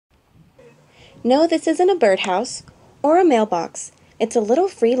No, this isn't a birdhouse or a mailbox. It's a little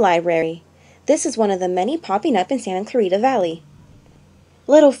free library. This is one of the many popping up in Santa Clarita Valley.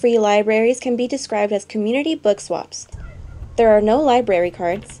 Little free libraries can be described as community book swaps. There are no library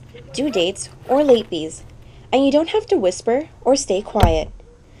cards, due dates, or late fees, and you don't have to whisper or stay quiet.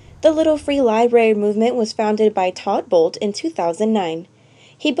 The Little Free Library movement was founded by Todd Bolt in 2009.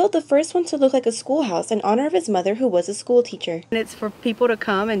 He built the first one to look like a schoolhouse in honor of his mother, who was a school teacher. And it's for people to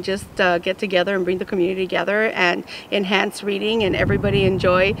come and just get together and bring the community together and enhance reading and everybody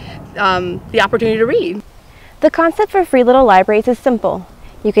enjoy the opportunity to read. The concept for free little libraries is simple.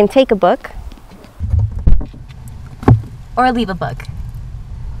 You can take a book or leave a book.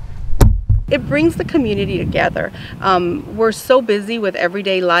 It brings the community together. We're so busy with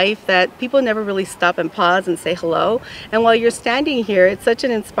everyday life that people never really stop and pause and say hello. And while you're standing here, it's such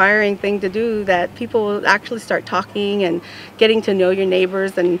an inspiring thing to do that people will actually start talking and getting to know your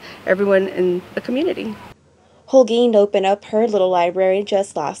neighbors and everyone in the community. Holguin opened up her little library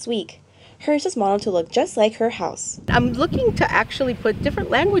just last week. Hers is modeled to look just like her house. I'm looking to actually put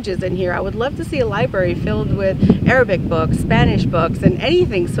different languages in here. I would love to see a library filled with Arabic books, Spanish books, and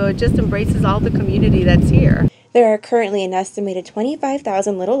anything, so it just embraces all the community that's here. There are currently an estimated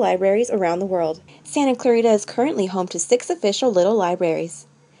 25,000 little libraries around the world. Santa Clarita is currently home to 6 official little libraries.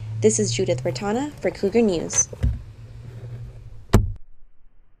 This is Judith Retana for Cougar News.